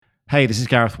Hey, this is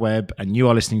Gareth Webb, and you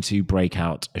are listening to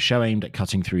Breakout, a show aimed at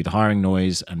cutting through the hiring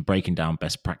noise and breaking down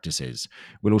best practices.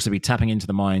 We'll also be tapping into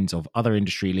the minds of other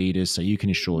industry leaders so you can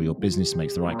ensure your business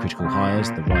makes the right critical hires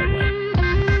the right way.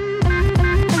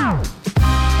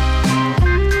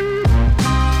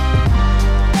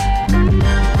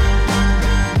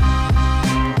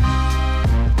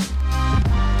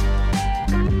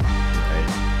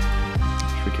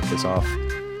 Should we kick this off?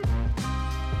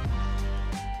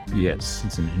 Yes,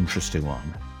 it's an interesting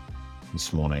one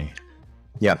this morning.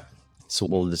 Yeah. So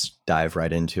we'll just dive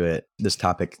right into it. This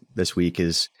topic this week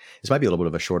this might be a little bit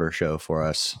of a shorter show for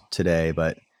us today,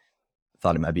 but I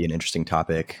thought it might be an interesting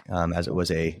topic as it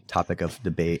was a topic of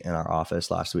debate in our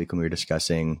office last week when we were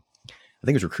discussing, I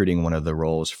think it was recruiting one of the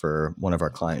roles for one of our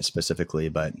clients specifically,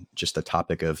 but just the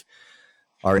topic of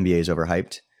are MBAs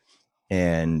overhyped?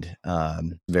 And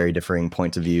very differing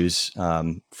points of views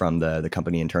from the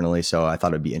company internally. So I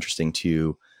thought it'd be interesting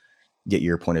to get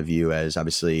your point of view as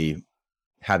obviously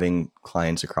having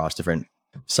clients across different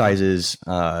sizes,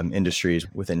 industries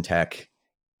within tech,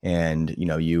 and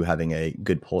you having a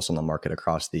good pulse on the market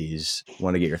across these.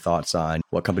 Want to get your thoughts on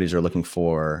what companies are looking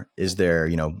for. Is there,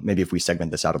 maybe if we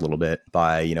segment this out a little bit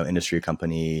by, industry,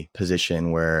 company,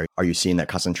 position, where are you seeing that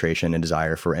concentration and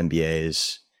desire for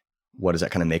MBAs? What does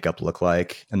that kind of makeup look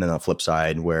like? And then on the flip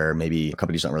side, where maybe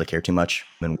companies don't really care too much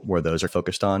and where those are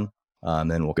focused on,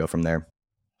 then we'll go from there.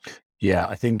 Yeah,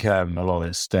 I think a lot of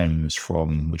it stems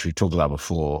from, which we talked about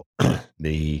before,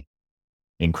 the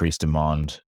increased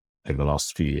demand over the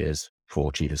last few years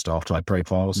for chief of staff type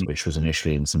profiles, which was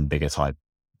initially in some bigger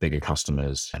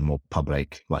customers and more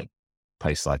public, like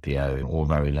post IPO or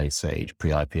very late stage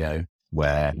pre-IPO,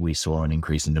 where we saw an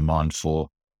increase in demand for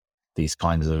these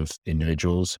kinds of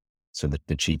individuals. So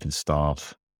the chief of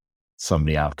staff,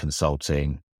 somebody out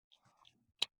consulting,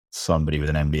 somebody with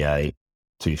an MBA,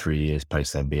 2-3 years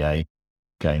post MBA,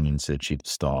 going into chief of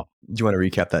staff. Do you want to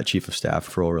recap that chief of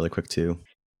staff role really quick too?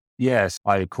 Yes,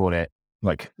 I would call it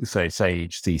like, say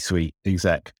C-suite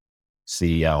exec,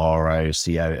 CRO,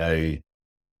 COO,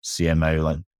 CMO.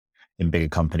 Like in bigger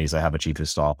companies, they have a chief of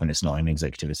staff and it's not an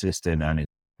executive assistant and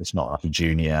it's not like a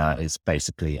junior. It's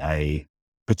basically a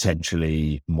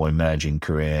potentially more emerging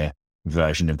career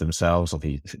version of themselves, of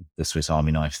the Swiss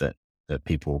Army knife that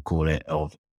people call it,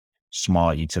 of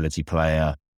smart utility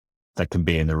player that can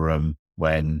be in the room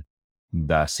when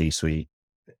the C-suite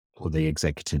or the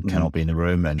executive cannot be in the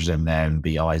room, and then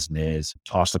be eyes and ears,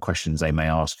 ask the questions they may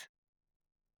ask,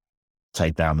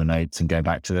 take down the notes and go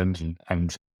back to them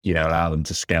and allow them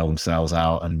to scale themselves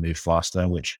out and move faster,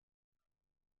 which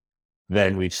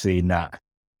then we've seen that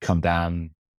come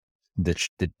down the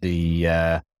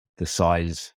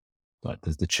size, like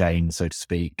the chain, so to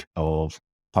speak, of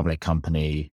public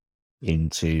company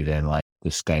into then like the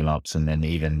scale ups and then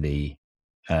even the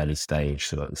early stage,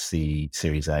 so like the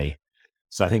Series A.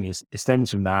 So I think it stems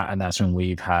from that, and that's when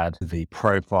we've had the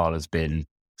profile has been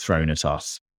thrown at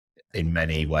us in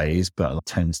many ways, but it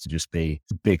tends to just be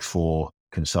big four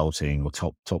consulting or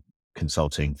top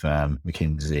consulting firm,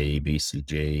 McKinsey,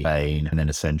 BCG, Bain, and then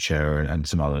Accenture and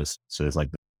some others. So it's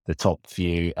like the top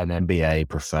few, and MBA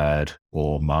preferred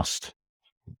or must,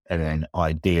 and then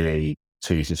ideally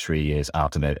 2 to 3 years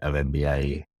out of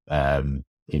MBA in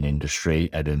industry.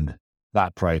 And then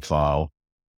that profile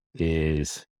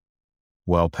is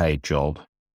well-paid job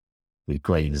with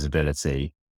great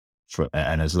visibility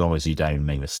and as long as you don't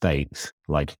make mistakes,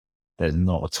 like there's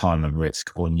not a time and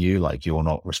risk on you. Like you're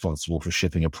not responsible for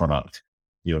shipping a product.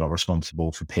 You're not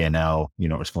responsible for P&L.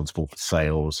 You're not responsible for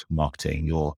sales, marketing.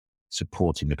 You're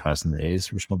supporting the person that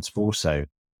is responsible. So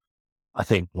I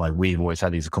think like we've always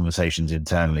had these conversations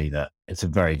internally that it's a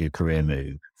very good career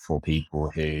move for people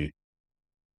who,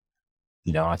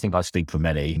 I think I speak for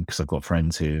many because I've got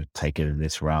friends who've taken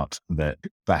this route, that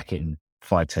back in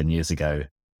 5-10 years ago,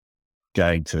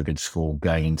 going to a good school,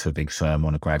 going into a big firm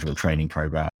on a graduate training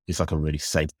program is like a really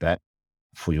safe bet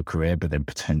for your career, but then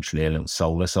potentially a little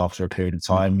soulless after a period of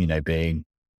time, being a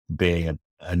big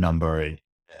number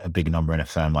in a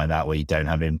firm like that where you don't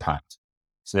have impact.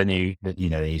 So then you go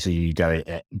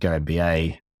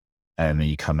MBA and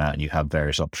you come out and you have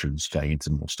various options going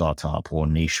into more startup or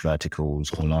niche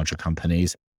verticals or larger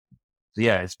companies. So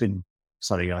yeah, it's been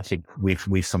something I think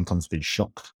we've sometimes been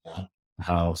shocked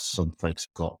how some folks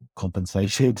got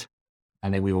compensated.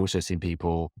 And then we've also seen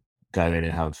people go in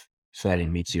and have fairly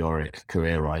meteoric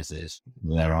career rises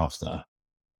thereafter.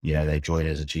 They join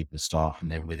as a chief of staff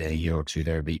and then within a year or two,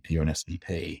 they're a VP or an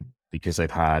SVP because they've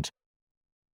had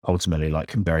ultimately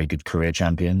like very good career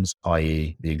champions,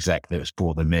 i.e. the exec that has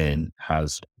brought them in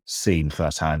has seen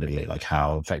first-handedly like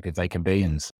how effective they can be.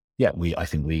 And yeah, I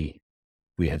think we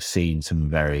have seen some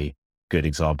very good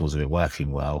examples of it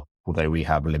working well, although we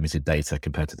have limited data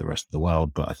compared to the rest of the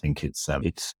world. But I think it's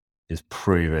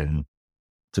proven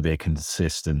to be a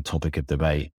consistent topic of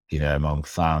debate, among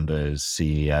founders,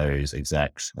 CEOs,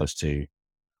 execs, as to,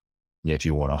 if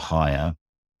you want to hire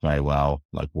very well,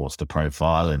 like what's the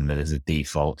profile? And there's a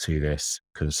default to this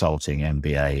consulting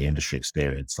MBA industry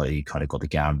experience. Like you kind of got the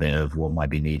gambit of what might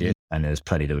be needed. And there's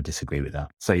plenty that would disagree with that.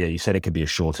 So yeah, you said it could be a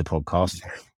shorter podcast.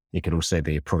 It could also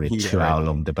be probably a 2-hour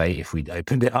long debate if we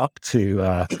opened it up to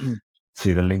the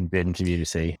LinkedIn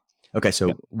community. Okay.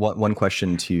 So one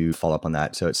question to follow up on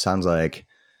that. So it sounds like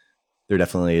there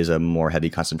definitely is a more heavy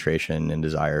concentration and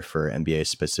desire for MBA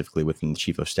specifically within the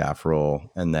chief of staff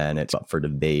role. And then it's up for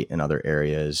debate in other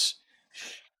areas.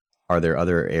 Are there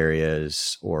other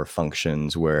areas or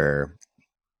functions where,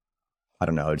 I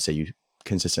don't know, I'd say you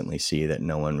consistently see that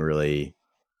no one really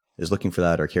is looking for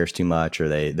that or cares too much, or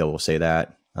they will say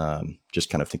that? Just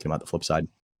kind of thinking about the flip side.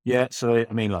 Yeah. So,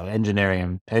 I mean, like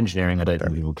engineering, I don't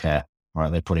think people care,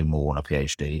 right? They probably more want a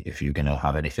PhD if you're going to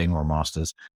have anything, or a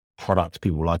master's. Product,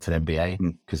 people like an MBA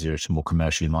because you're more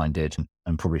commercially minded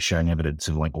and probably showing evidence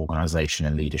of like organization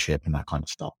and leadership and that kind of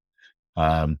stuff.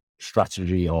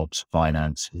 Strategy, ops,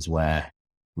 finance is where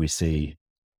we see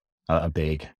a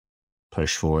big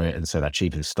push for it. And so that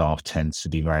chief of staff tends to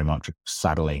be very much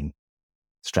saddling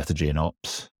strategy and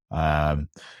ops, and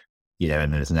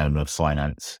there's an element of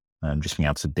finance, just being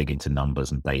able to dig into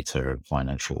numbers and data and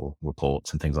financial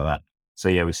reports and things like that. So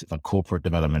yeah, we see like corporate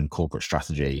development, corporate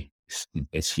strategy.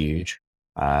 It's huge.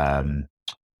 The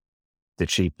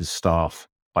chief of staff,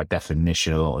 by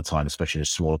definition, a lot of the time, especially in a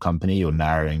smaller company, you're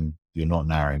not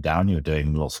narrowing down, you're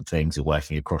doing lots of things, you're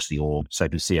working across the org. So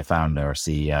if you see a founder or a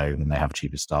CEO and they have a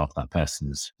chief of staff, that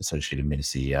person's essentially a mini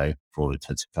CEO for all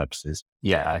intents and purposes.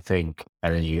 Yeah, I think,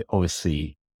 and then you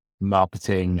obviously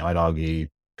marketing, I'd argue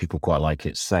people quite like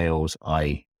it. Sales,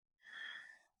 I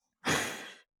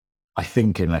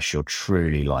think unless you're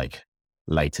truly like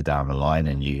later down the line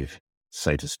and you've,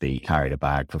 so to speak, carried a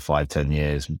bag for 5-10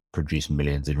 years, produced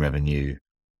millions in revenue,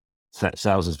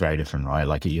 sales is very different, right?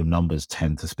 Like your numbers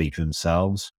tend to speak for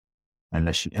themselves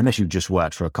unless you've just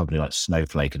worked for a company like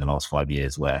Snowflake in the last 5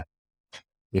 years, where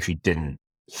if you didn't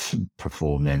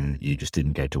perform, then you just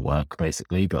didn't go to work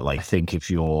basically. But like, I think if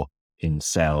you're in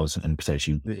sales and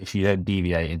potentially if you don't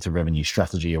deviate into revenue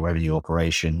strategy or revenue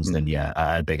operations, then yeah,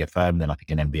 at a bigger firm, then I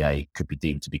think an MBA could be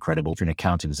deemed to be credible. If you're an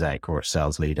account exec or a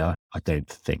sales leader, I don't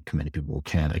think many people will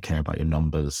care. They care about your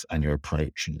numbers and your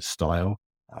approach and style,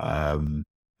 and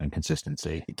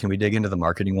consistency. Can we dig into the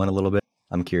marketing one a little bit?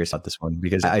 I'm curious about this one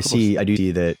because I do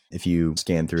see that if you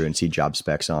scan through and see job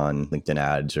specs on LinkedIn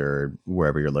ads or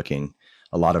wherever you're looking,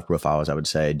 a lot of profiles, I would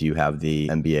say, do have the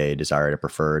MBA desired or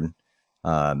preferred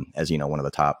as one of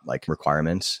the top like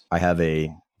requirements. I have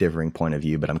a differing point of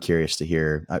view, but I'm curious to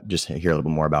hear a little bit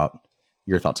more about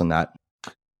your thoughts on that.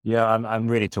 Yeah, I'm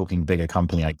really talking bigger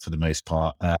company like for the most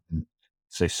part.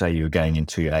 So say you're going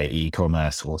into a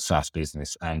e-commerce or SaaS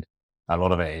business, and a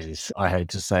lot of it is, I hate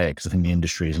to say it because I think the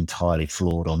industry is entirely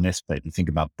flawed on this, but if you think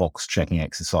about box checking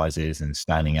exercises and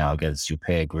standing out against your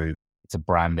peer group, it's a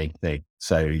branding thing.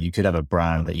 So you could have a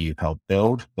brand that you've helped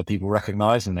build that people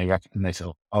recognize, and they say,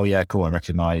 oh yeah, cool, I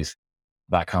recognize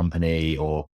that company.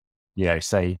 Or,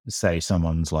 say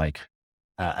someone's like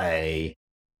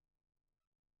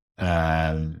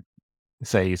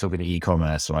say you're talking to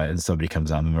e-commerce, right? And somebody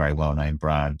comes out with a very well-known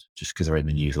brand just because they're in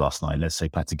the news last night, let's say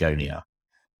Patagonia.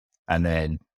 And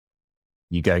then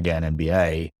you go get an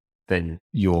MBA, then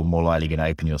you're more likely going to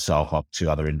open yourself up to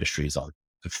other industries, I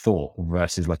have thought,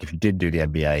 versus like if you did do the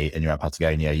MBA and you're at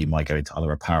Patagonia, you might go into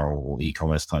other apparel or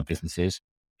e-commerce type businesses,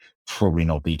 probably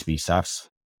not B2B SaaS.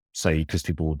 So because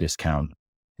people will discount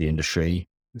the industry.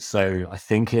 So I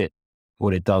think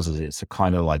what it does is it's a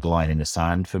kind of like line in the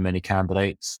sand for many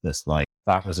candidates. That's like,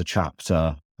 that was a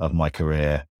chapter of my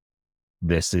career.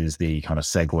 This is the kind of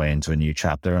segue into a new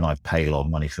chapter, and I've paid a lot of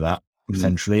money for that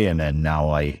essentially. And then now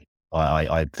I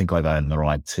think I've earned the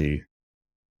right to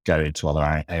go into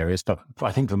other areas. But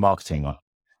I think for marketing,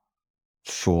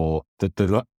 for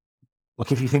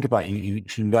like if you think about it, you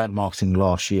learned marketing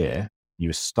last year, you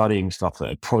were studying stuff that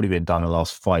had probably been done in the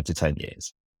last 5 to 10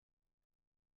 years.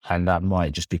 And that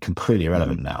might just be completely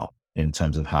irrelevant now in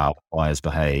terms of how buyers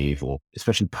behave, or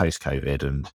especially post-COVID.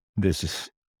 And this is,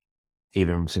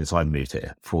 even since I moved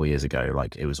here 4 years ago,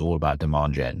 like it was all about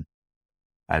demand gen.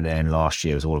 And then last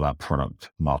year was all about product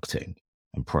marketing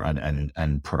and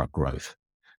product growth.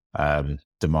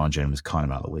 Demand gen was kind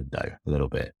of out the window a little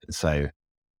bit. So,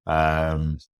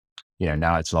 now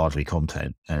it's largely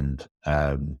content and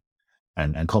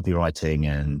copywriting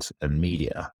and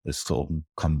media has sort of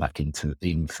come back into,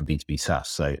 even for B2B SaaS.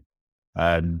 So,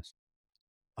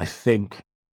 I think,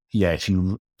 yeah,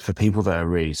 for people that are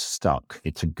really stuck,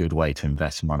 it's a good way to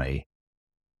invest money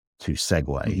to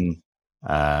segue.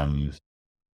 Mm-hmm.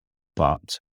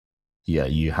 But yeah,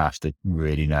 you have to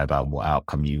really know about what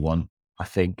outcome you want, I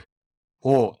think.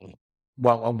 Or,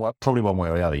 well, probably one way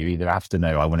or the other. You either have to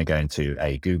know, I want to go into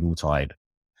a Google type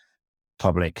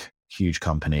public huge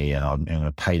company and I'm going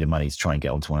to pay the money to try and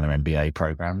get onto one of their MBA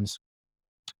programs,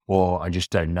 or I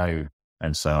just don't know.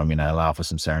 And so I'm going to allow for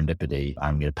some serendipity.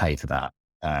 I'm going to pay for that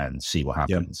and see what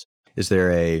happens. Is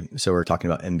there so we're talking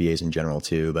about MBAs in general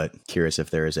too, but curious if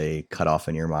there is a cutoff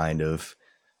in your mind of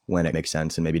when it makes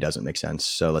sense and maybe doesn't make sense.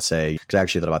 So let's say, because I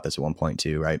actually thought about this at one point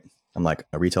too, right? I'm like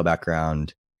a retail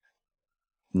background,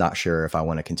 not sure if I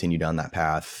want to continue down that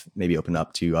path, maybe open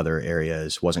up to other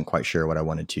areas, wasn't quite sure what I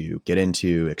wanted to get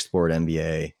into, explored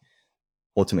MBA,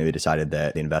 ultimately decided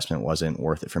that the investment wasn't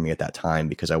worth it for me at that time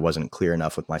because I wasn't clear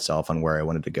enough with myself on where I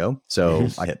wanted to go. So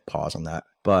I hit pause on that.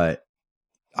 But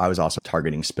I was also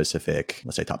targeting specific,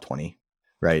 let's say top 20,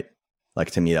 right?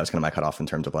 Like to me, that was kind of my cutoff in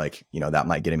terms of like, that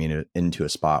might get me into a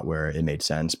spot where it made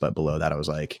sense. But below that, I was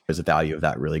like, is the value of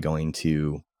that really going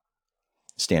to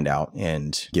stand out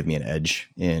and give me an edge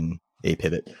in a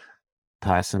pivot?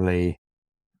 Personally,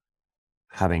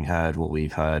 having heard what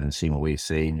we've heard and seen what we've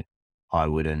seen, I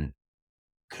wouldn't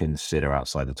consider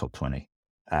outside the top 20.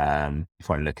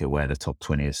 If I look at where the top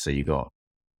 20 is, so you got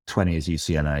 20 is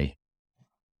UCLA,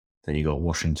 then you got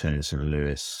Washington, St.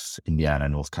 Louis, Indiana,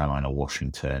 North Carolina,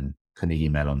 Washington, Carnegie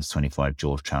Mellon's 25,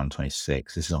 Georgetown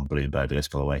 26. This is on Bloomberg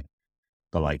list, by the way.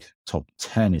 But like top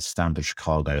 10 is Stanford,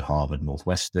 Chicago, Harvard,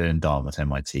 Northwestern, Dartmouth,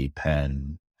 MIT,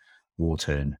 Penn,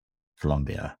 Wharton,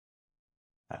 Columbia,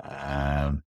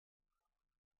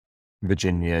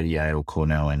 Virginia, Yale,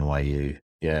 Cornell, NYU.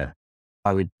 Yeah.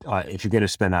 If you're going to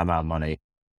spend that amount of money,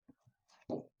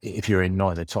 if you're in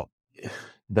not the top,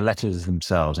 the letters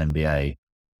themselves, MBA,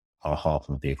 are half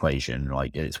of the equation.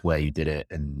 Like it's where you did it.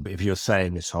 And if you're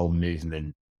saying this whole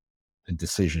movement and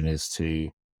decision is to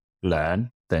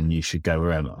learn, then you should go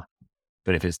wherever.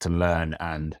 But if it's to learn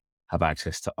and have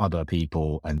access to other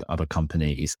people and other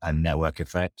companies and network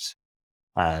effects,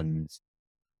 and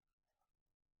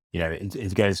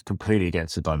it goes completely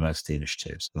against the diversity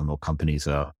initiatives and what companies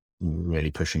are really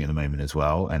pushing at the moment as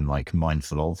well and like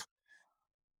mindful of.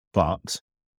 But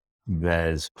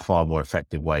there's far more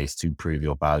effective ways to prove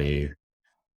your value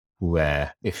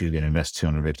where if you're going to invest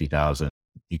 250,000,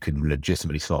 you could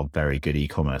legitimately start a very good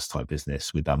e-commerce type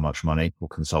business with that much money, or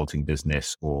consulting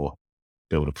business, or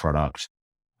build a product.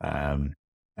 And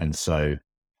so,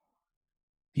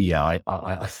 yeah,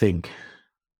 I think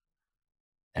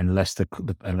unless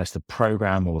the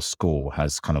program or school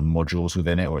has kind of modules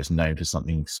within it, or it's known for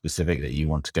something specific that you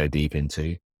want to go deep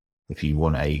into, if you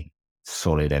want a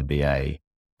solid MBA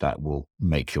that will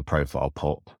make your profile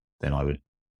pop, then I would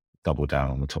double down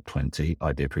on the top 20.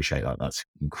 I do appreciate that. That's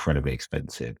incredibly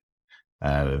expensive.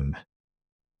 But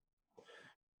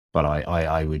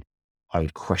I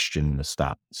would question the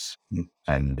stats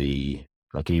and even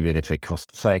if it costs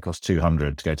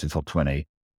 200 to go to the top 20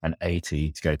 and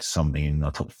 80 to go to something in the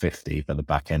top 50 for the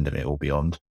back end of it or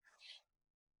beyond,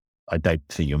 I don't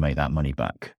think you'll make that money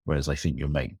back. Whereas I think you'll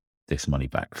make this money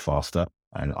back faster.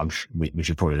 And we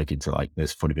should probably look into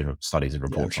there's probably been studies and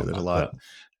reports. I'm sure there's a lot.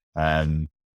 But,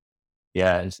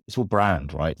 it's all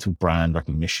brand, right? It's all brand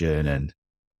recognition and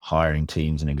hiring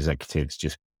teams and executives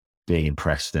just being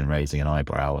impressed and raising an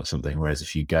eyebrow or something. Whereas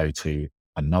if you go to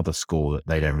another school that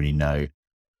they don't really know,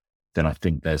 then I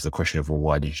think there's the question of, well,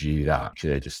 why did you do that?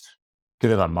 Should they just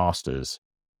give it that master's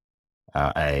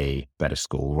at a better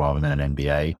school rather than an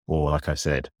MBA? Or like I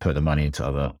said, put the money into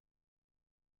other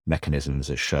mechanisms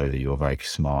that show that you're very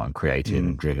smart and creative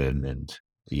and driven. And,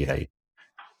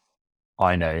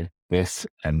 I know this,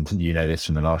 and you know this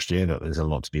from the last year, that there's a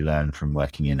lot to be learned from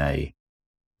working in a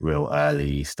real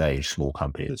early stage small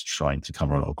company that's trying to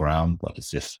cover a lot of ground, but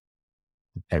it's just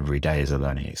every day is a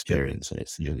learning experience. And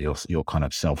it's you're kind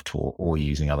of self-taught or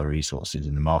using other resources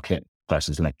in the market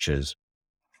versus lectures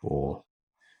or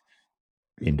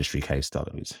industry case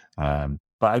studies. But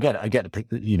I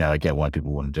get why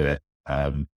people want to do it.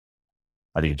 I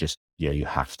think you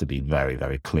have to be very,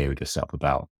 very clear with yourself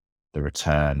about the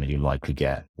return that you likely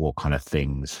get, what kind of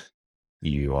things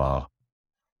you are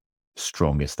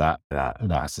strongest at. That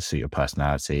has to suit your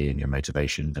personality and your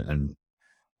motivation. And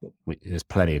there's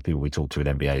plenty of people we talk to at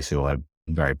MBAs who I'm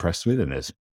very impressed with, and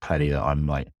there's plenty that I'm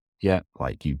like,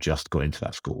 you just got into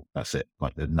that school. That's it.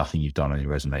 Like nothing you've done on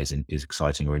your resume is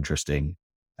exciting or interesting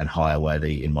and hire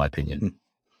worthy, in my opinion.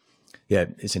 Yeah,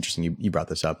 it's interesting. You brought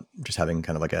this up, just having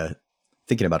kind of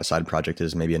thinking about a side project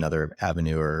as maybe another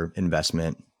avenue or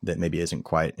investment that maybe isn't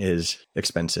quite as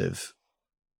expensive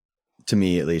to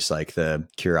me at least, like the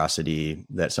curiosity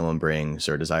that someone brings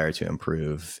or desire to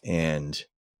improve and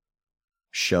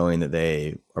showing that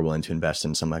they are willing to invest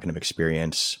in some kind of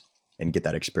experience and get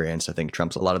that experience, I think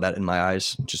trumps a lot of that in my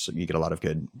eyes. Just you get a lot of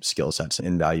good skill sets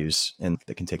and values and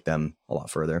that can take them a lot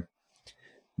further.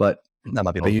 But that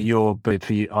might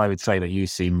be I would say that you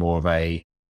seem more of a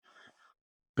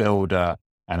builder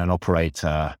and an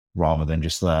operator rather than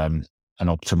just an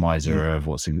optimizer of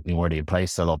what's already in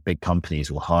place. So a lot of big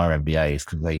companies will hire MBAs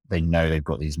because they know they've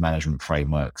got these management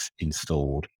frameworks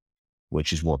installed,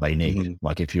 which is what they need.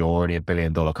 Like if you're already $1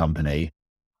 billion company,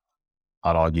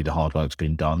 I'd argue the hard work's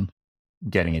been done.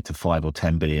 Getting it to 5 or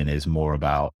 10 billion is more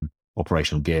about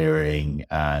operational gearing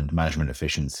and management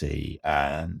efficiency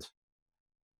and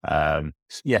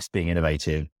yes, being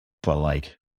innovative, but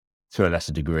like to a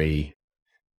lesser degree,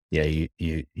 yeah,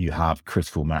 you have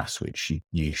critical mass, which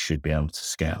you should be able to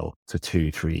scale to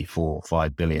 2, 3, 4,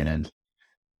 5 billion. And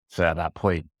so at that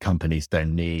point, companies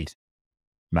don't need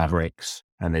mavericks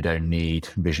and they don't need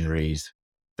visionaries.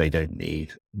 They don't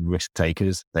need risk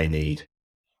takers. They need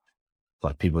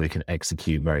like people who can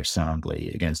execute very soundly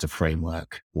against a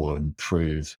framework or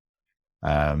improve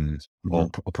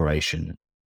operation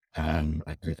and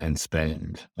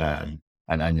spend. And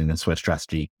that's where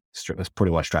that's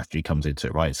probably why strategy comes into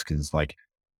it, right? It's because like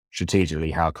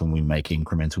strategically, how can we make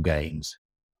incremental gains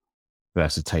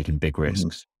versus taking big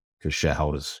risks? Because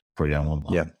shareholders probably don't want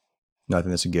that. Yeah. No, I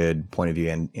think that's a good point of view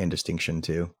and distinction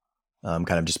too.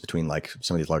 Kind of just between like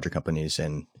some of these larger companies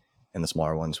and the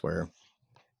smaller ones where,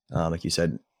 like you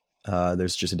said,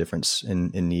 there's just a difference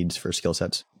in needs for skill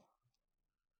sets.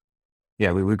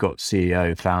 Yeah, we've got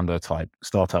CEO, founder type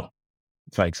startup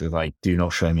folks who like, do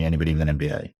not show me anybody with an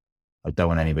MBA. I don't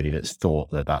want anybody that's thought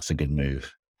that that's a good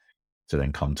move to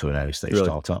then come to an early stage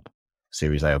startup,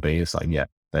 Series A or B. It's like, yeah,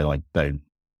 they like don't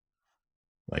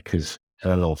like, because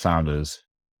a lot of founders,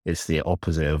 it's the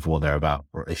opposite of what they're about.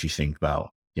 Or if you think about,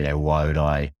 why would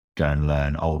I go and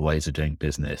learn old ways of doing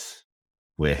business?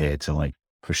 We're here to like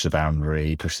push the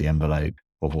boundary, push the envelope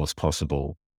of what's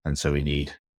possible. And so we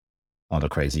need other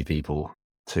crazy people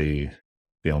to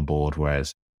be on board.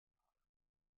 But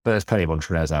there's plenty of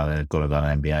entrepreneurs out there who've got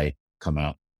an MBA, come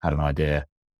out, had an idea,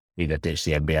 either ditched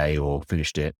the MBA or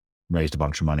finished it, raised a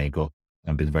bunch of money,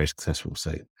 and been very successful.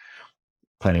 So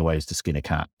plenty of ways to skin a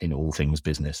cat in all things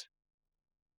business.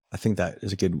 I think that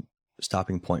is a good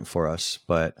stopping point for us,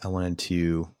 but I wanted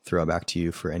to throw it back to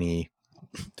you for any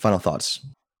final thoughts.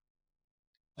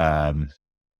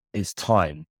 It's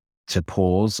time to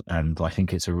pause, and I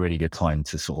think it's a really good time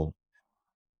to sort of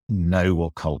know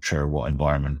what culture, what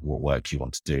environment, what work you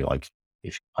want to do. Like,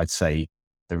 if I'd say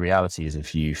the reality is,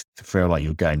 if you feel like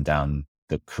you're going down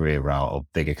the career route of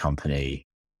bigger company,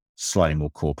 slightly more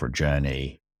corporate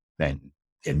journey, then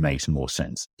it makes more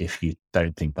sense. If you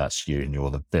don't think that's you and you're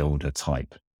the builder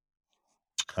type,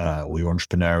 or you're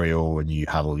entrepreneurial and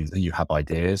you have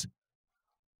ideas,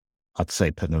 I'd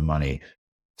say put the money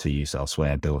to use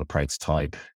elsewhere, build a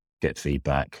prototype, get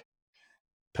feedback,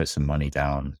 put some money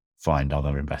down, find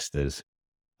other investors,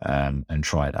 and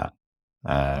try that.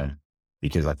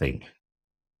 Because I think,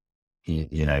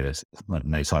 there's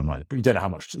no time like, you don't know how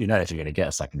much, if you're going to get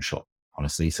a second shot,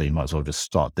 honestly. So you might as well just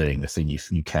start doing the thing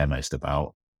you care most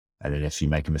about. And then if you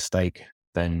make a mistake,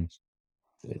 then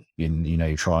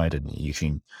you tried, and you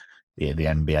can, the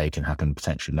MBA can happen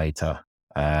potentially later.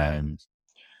 I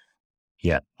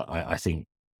think,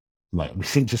 like we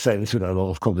seem to say this with a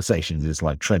lot of conversations, is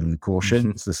like treading with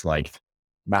caution. It's just like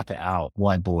map it out,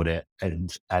 whiteboard it,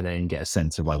 and then get a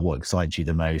sense of like what excites you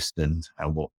the most and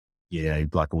what,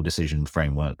 like all decision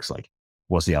frameworks, like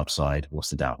what's the upside,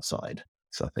 what's the downside.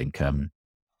 So I think,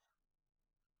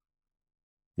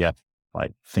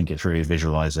 like think it through,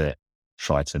 visualize it,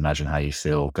 try to imagine how you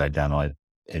feel, go down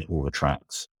in all the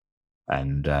tracks,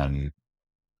 and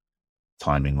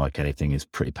timing, like anything, is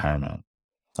pretty paramount.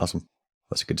 Awesome.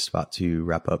 That's a good spot to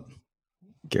wrap up.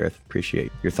 Gareth,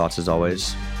 appreciate your thoughts as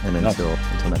always. And until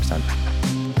next time.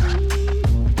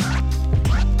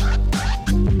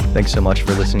 Thanks so much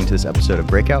for listening to this episode of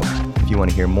Breakout. If you want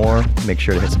to hear more, make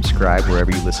sure to hit subscribe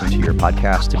wherever you listen to your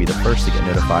podcast to be the first to get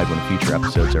notified when future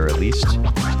episodes are released.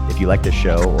 If you like this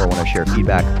show or want to share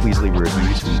feedback, please leave a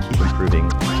review so we can keep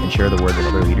improving and share the word with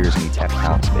other leaders in the tech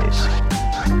talent space.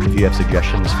 If you have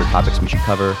suggestions for topics we should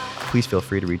cover, please feel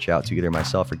free to reach out to either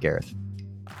myself or Gareth.